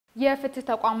የፍትህ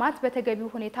ተቋማት በተገቢው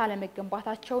ሁኔታ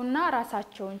ለመገንባታቸውና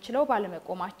ራሳቸውን ችለው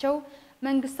ባለመቆማቸው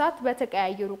መንግስታት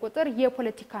በተቀያየሩ ቁጥር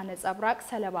የፖለቲካ ነጸብራቅ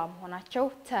ሰለባ መሆናቸው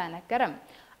ተነገረ።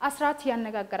 አስራት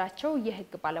ያነጋገራቸው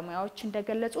የህግ ባለሙያዎች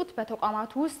እንደገለጹት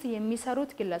በተቋማቱ ውስጥ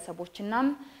የሚሰሩት ግለሰቦችና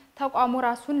ተቋሙ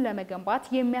ራሱን ለመገንባት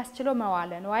የሚያስችለው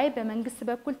መዋለ ንዋይ በመንግስት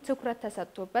በኩል ትኩረት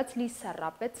ተሰጥቶበት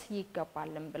ሊሰራበት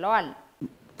ይገባልም ብለዋል።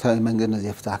 ተመንገነዝ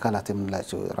የፍትህ አካላት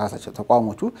የምንላቸው ራሳቸው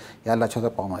ተቋሞቹ ያላቸው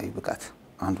ተቋማዊ ብቃት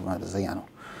አንዱ ማለዘኛ ነው።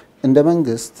 እንደ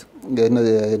መንግስት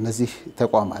እነዚህ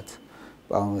ተቋማት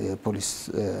የፖሊስ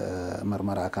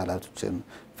ምርመራ አካላቶችን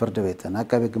ፍርድ ቤትን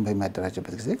አቃቤ ህግን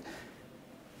በሚያደራጅበት ጊዜ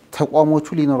ተቋሞቹ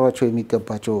ሊኖራቸው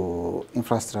የሚገባቸው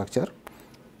ኢንፍራስትራክቸር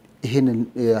ይሄንን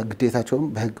ግዴታቸውን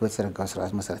በህግ በተዘረጋው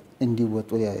ስርዓት መሰረት እንዲወጡ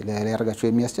ሊያደርጋቸው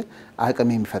የሚያስችል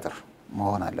አቅም የሚፈጥር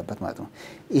መሆን አለበት ማለት ነው።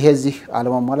 ይሄ እዚህ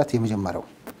አለማሟላት የመጀመሪያው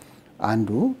አንዱ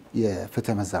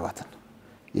የፍትህ መዛባትን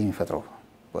የሚፈጥረው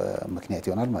ምክንያት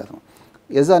ይሆናል ማለት ነው።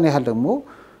 የዛን ያህል ደግሞ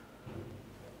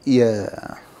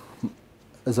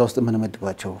እዛ ውስጥ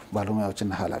የምንመድባቸው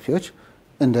ባለሙያዎችና ኃላፊዎች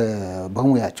እንደ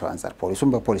በሙያቸው አንፃር ፖሊሱም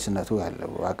በፖሊስነቱ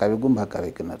ያለው አቃቤ ህጉም በአቃቤ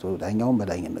ህግነቱ ዳኛውም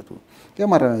በዳኝነቱ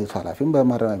የማረሚያ ቤቱ ኃላፊም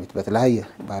በማረሚያ ቤት በተለያየ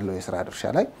ባለው የሥራ ድርሻ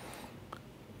ላይ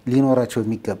ሊኖራቸው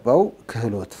የሚገባው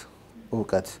ክህሎት፣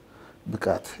 ዕውቀት፣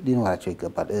 ብቃት ሊኖራቸው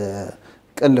ይገባል።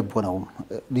 ቅን ልቦናው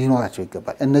ሊኖራቸው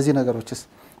ይገባል። እነዚህ ነገሮችስ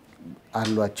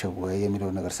አሏቸው ወይ የሚለው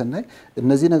ነገር ስናይ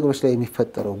እነዚህ ነገሮች ላይ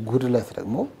የሚፈጠረው ጉድለት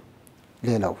ደግሞ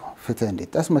ሌላው ፍትህ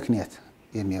እንዲጣስ ምክንያት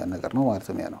የሚሆን ነገር ነው ማለት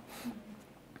ነው።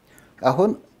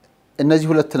 አሁን እነዚህ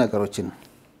ሁለት ነገሮችን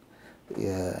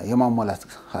የማሟላት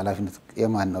ኃላፊነት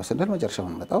የማን ነው ስንል መጨረሻው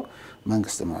የምንመጣው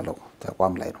መንግስት ነው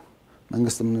ተቋም ላይ ነው።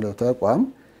 መንግስት የምንለው ተቋም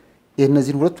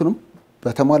የእነዚህን ሁለቱንም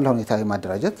በተሟላ ሁኔታ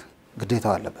የማደራጀት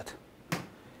ግዴታው አለበት።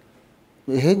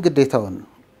 ይሄን ግዴታው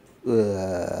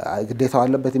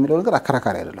አለበት የሚለው ነገር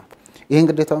አከራካሪ አይደለም። ይሄን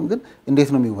ግዴታውን ግን እንዴት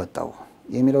ነው የሚወጣው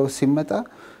የሚለው ሲመጣ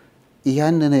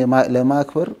ያንን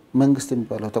ለማክበር መንግስት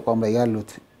የሚባለው ተቋም ላይ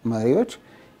ያሉት መሪዎች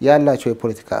ያላቸው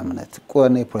የፖለቲካ እምነት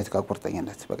ቆነ የፖለቲካ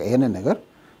ቁርጠኝነት በቃ ይሄንን ነገር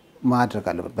ማድረግ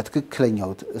አለበት። በትክክለኛው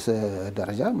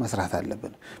ደረጃ መስራት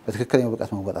አለብን። በትክክለኛው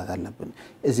ብቃት መወጣት አለብን።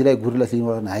 እዚህ ላይ ጉድለት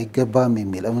ሊኖርና አይገባም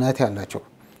የሚል እምነት ያላቸው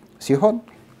ሲሆን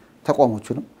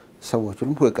ተቋሞቹንም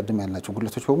ሰዎቹንም ሁሉ ቀድም ያላቸው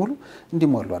ጉድለቶች በሙሉ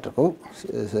እንዲሟሉ አድርገው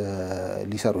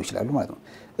ሊሰሩ ይችላሉ ማለት ነው።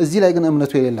 እዚህ ላይ ግን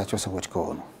እምነቱ የሌላቸው ሰዎች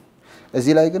ከሆኑ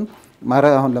እዚህ ላይ ግን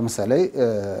አሁን ለምሳሌ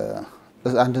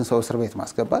አንድን ሰው እስር ቤት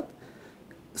ማስገባት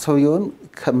ሰውየውን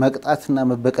ከመቅጣትና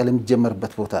መበቀል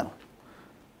የሚጀመርበት ቦታ ነው።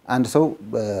 አንድ ሰው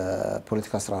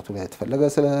በፖለቲካ ስርዓቱ ላይ ተፈለገ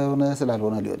ስለሆነ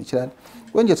ስላልሆነ ሊሆን ይችላል።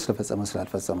 ወንጀል ስለፈጸመ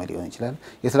ስላልፈጸመ ሊሆን ይችላል።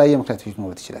 የተለያየ ምክንያቶች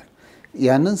ሊኖሩት ይችላል።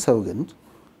 ያንን ሰው ግን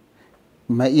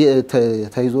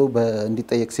ተይዞ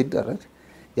እንዲጠየቅ ሲደረግ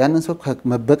ያንን ሰው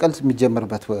መበቀል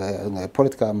የሚጀምርበት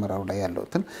ፖለቲካ አመራሩ ላይ ያለው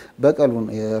በቀሉን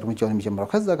እርምጃውን የሚጀምረው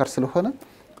ከዛ ጋር ስለሆነ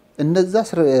እነዛ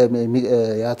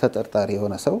ያ ተጠርጣሪ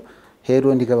የሆነ ሰው ሄዶ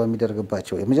እንዲገባ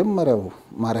የሚደረግባቸው የመጀመሪያው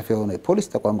ማረፊያ የሆነ የፖሊስ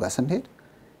ተቋም ጋር ስንሄድ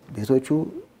ቤቶቹ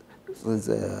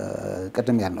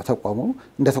ቀደም ያልነው ተቋሙ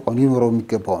እንደ ተቋም ሊኖረው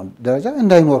የሚገባው ደረጃ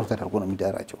እንዳይኖረው ተደርጎ ነው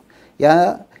የሚደራጀው። ያ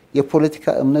የፖለቲካ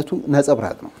እምነቱ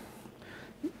ነጸብራቅ ነው።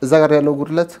 እዛ ጋር ያለው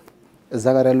ጉድለት እዛ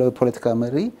ጋር ያለው የፖለቲካ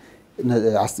መሪ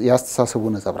ያስተሳሰቡ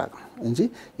ነጸብራቅ ነው እንጂ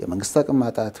የመንግስት አቅም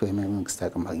ማጣት ወይ የመንግስት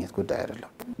አቅም ማግኘት ጉዳይ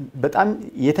አይደለም። በጣም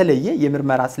የተለየ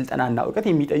የምርመራ ስልጠናና ዕውቀት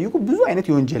የሚጠይቁ ብዙ አይነት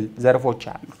የወንጀል ዘርፎች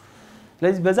አሉ።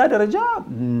 ስለዚህ በዛ ደረጃ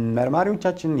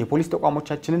መርማሪዎቻችን የፖሊስ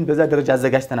ተቋሞቻችንን በዛ ደረጃ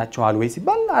አዘጋጅተናቸዋል ወይ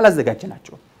ሲባል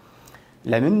አላዘጋጀናቸው።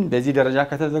 ለምን በዚህ ደረጃ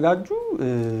ከተዘጋጁ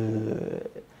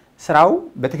ስራው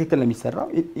በትክክል ነው የሚሰራው።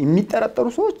 የሚጠረጠሩ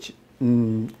ሰዎች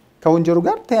ከወንጀሉ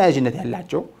ጋር ተያያዥነት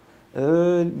ያላቸው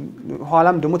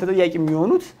ኋላም ደግሞ ተጠያቂ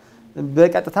የሚሆኑት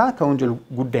በቀጥታ ከወንጀሉ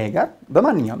ጉዳይ ጋር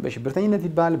በማንኛውም በሽብርተኝነት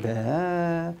ይባል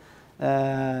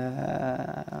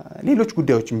በሌሎች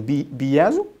ጉዳዮች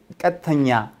ቢያዙ ቀጥተኛ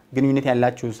ግንኙነት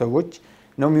ያላቸው ሰዎች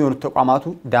ነው የሚሆኑት ተቋማቱ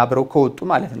ዳብረው ከወጡ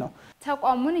ማለት ነው።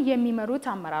 ተቋሙን የሚመሩት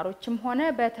አመራሮችም ሆነ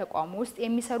በተቋሙ ውስጥ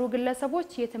የሚሰሩ ግለሰቦች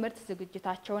የትምህርት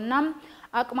ዝግጅታቸውና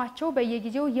አቅማቸው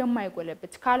በየጊዜው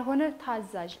የማይጎለብት ካልሆነ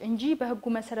ታዛዥ እንጂ በህጉ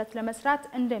መሰረት ለመስራት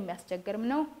እንደሚያስቸግርም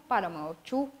ነው ባለሙያዎቹ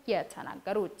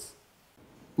የተናገሩት።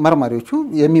 መርማሪዎቹ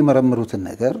የሚመረምሩትን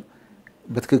ነገር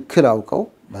በትክክል አውቀው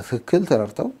በትክክል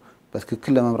ተረድተው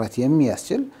በትክክል ለመምራት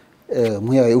የሚያስችል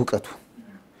ሙያዊ ዕውቀቱ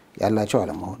ያላቸው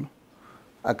አለመሆኑ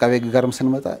አቃቤ ህግ ጋርም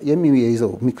ስንመጣ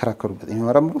የሚይዘው የሚከራከሩበት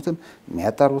የሚመረምሩትን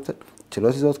የሚያጣሩትን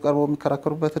ችሎት ይዘው ቀርበው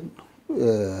የሚከራከሩበትን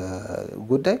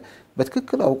ጉዳይ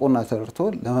በትክክል አውቆና ተረድቶ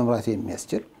ለመምራት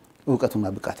የሚያስችል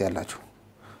ዕውቀቱና ብቃት ያላቸው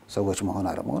ሰዎች መሆን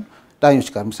አለመሆን ዳኞች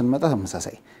ጋርም ስንመጣ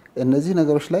ተመሳሳይ እነዚህ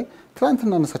ነገሮች ላይ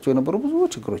ትላንትና እናሳቸው የነበሩ ብዙ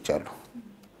ችግሮች አሉ።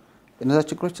 እነዛ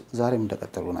ችግሮች ዛሬም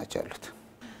እንደቀጠሉ ናቸው ያሉት።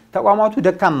 ተቋማቱ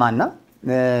ደካማና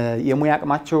የሙያ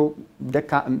አቅማቸው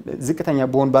ዝቅተኛ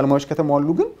በሆኑ ባለሙያዎች ከተሟሉ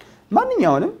ግን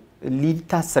ማንኛውንም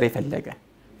ሊታሰር የፈለገ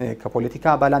ከፖለቲካ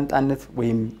ባላንጣነት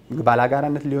ወይም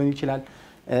ባላጋራነት ሊሆን ይችላል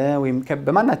ወይም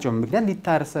በማናቸውም ምክንያት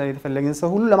ሊታሰር የተፈለገን ሰው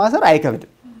ሁሉ ለማሰር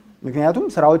አይከብድም። ምክንያቱም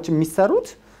ስራዎች የሚሰሩት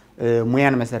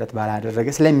ሙያን መሰረት ባላደረገ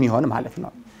ስለሚሆን ማለት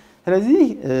ነው። ስለዚህ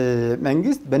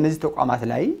መንግስት በእነዚህ ተቋማት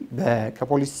ላይ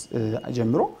ከፖሊስ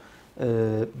ጀምሮ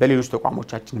በሌሎች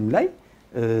ተቋሞቻችንም ላይ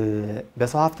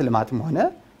በሰው ሀብት ልማትም ሆነ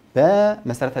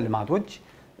በመሰረተ ልማቶች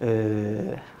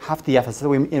ሀብት እያፈሰሰ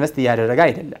ወይም ኢንቨስት እያደረገ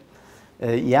አይደለም።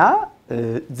 ያ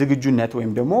ዝግጁነት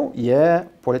ወይም ደግሞ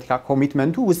የፖለቲካ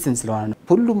ኮሚትመንቱ ውስን ስለሆነ ነው።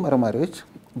 ሁሉም መርማሪዎች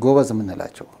ጎበዝ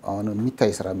የምንላቸው አሁን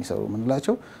የሚታይ ስራ የሚሰሩ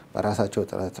የምንላቸው በራሳቸው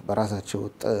ጥረት፣ በራሳቸው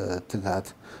ትጋት፣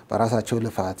 በራሳቸው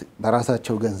ልፋት፣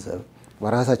 በራሳቸው ገንዘብ፣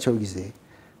 በራሳቸው ጊዜ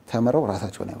ተምረው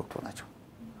ራሳቸውን ያወጡ ናቸው።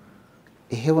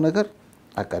 ይሄው ነገር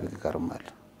አቃቤ ሕግ ጋርም አለ፣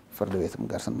 ፍርድ ቤትም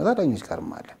ጋር ስንመጣ ዳኞች ጋርም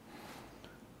አለ።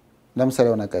 ለምሳሌ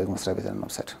አሁን አቃቤ ሕግ መስሪያ ቤትን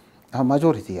እንውሰድ። አሁን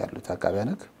ማጆሪቲ ያሉት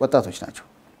አቃቤያን ሕግ ወጣቶች ናቸው።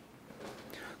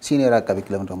 ሲኒየር አቃቤ ሕግ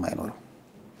ለምን ደግሞ አይኖረው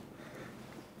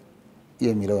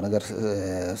የሚለው ነገር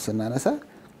ስናነሳ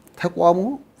ተቋሙ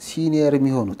ሲኒየር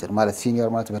የሚሆኑትን ማለት ሲኒየር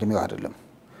ማለት በእድሜው አይደለም፣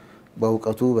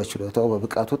 በእውቀቱ በችሎታው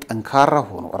በብቃቱ ጠንካራ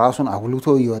ሆኖ ራሱን አጉልቶ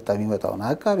እየወጣ የሚመጣውን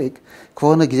አቃቤ ሕግ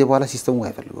ከሆነ ጊዜ በኋላ ሲስተሙ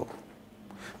አይፈልገውም።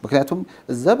 ምክንያቱም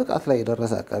እዛ ብቃት ላይ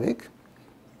የደረሰ አቃቤ ሕግ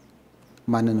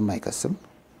ማንንም አይከስም፣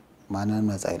 ማንንም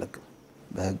ነፃ አይለቅም።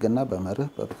 በህግና በመርህ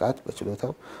በብቃት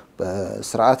በችሎታው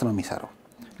በስርዓት ነው የሚሰራው።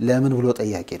 ለምን ብሎ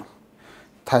ጠያቂ ነው፣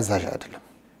 ታዛዥ አይደለም።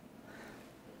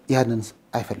 ያንን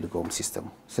አይፈልገውም ሲስተሙ።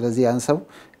 ስለዚህ ያን ሰው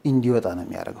እንዲወጣ ነው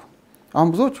የሚያደርገው። አሁን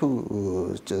ብዙዎቹ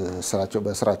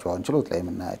በስራቸው አሁን ችሎት ላይ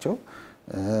የምናያቸው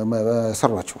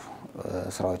በሰሯቸው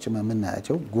ስራዎችም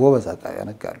የምናያቸው ጎበዝ አቃቢያን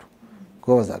ሕግ አሉ።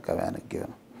 ጎበዝ አቃቢያን ሕግ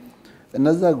ነው።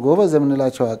 እነዛ ጎበዝ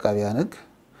የምንላቸው አቃቢያን ሕግ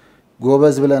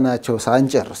ጎበዝ ብለናቸው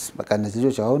ሳንጨርስ በቃ እነዚህ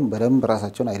ልጆች አሁን በደንብ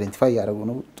ራሳቸውን አይደንቲፋይ ያደረጉ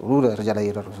ነው፣ ጥሩ ደረጃ ላይ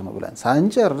እየደረሱ ነው ብለን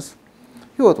ሳንጨርስ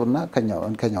ይወጡና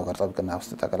ከኛው ጋር ጥብቅና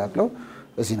ውስጥ ተቀላቅለው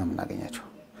እዚህ ነው የምናገኛቸው።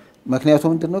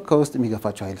 ምክንያቱም ምንድነው? ከውስጥ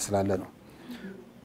የሚገፋቸው ኃይል ስላለ ነው።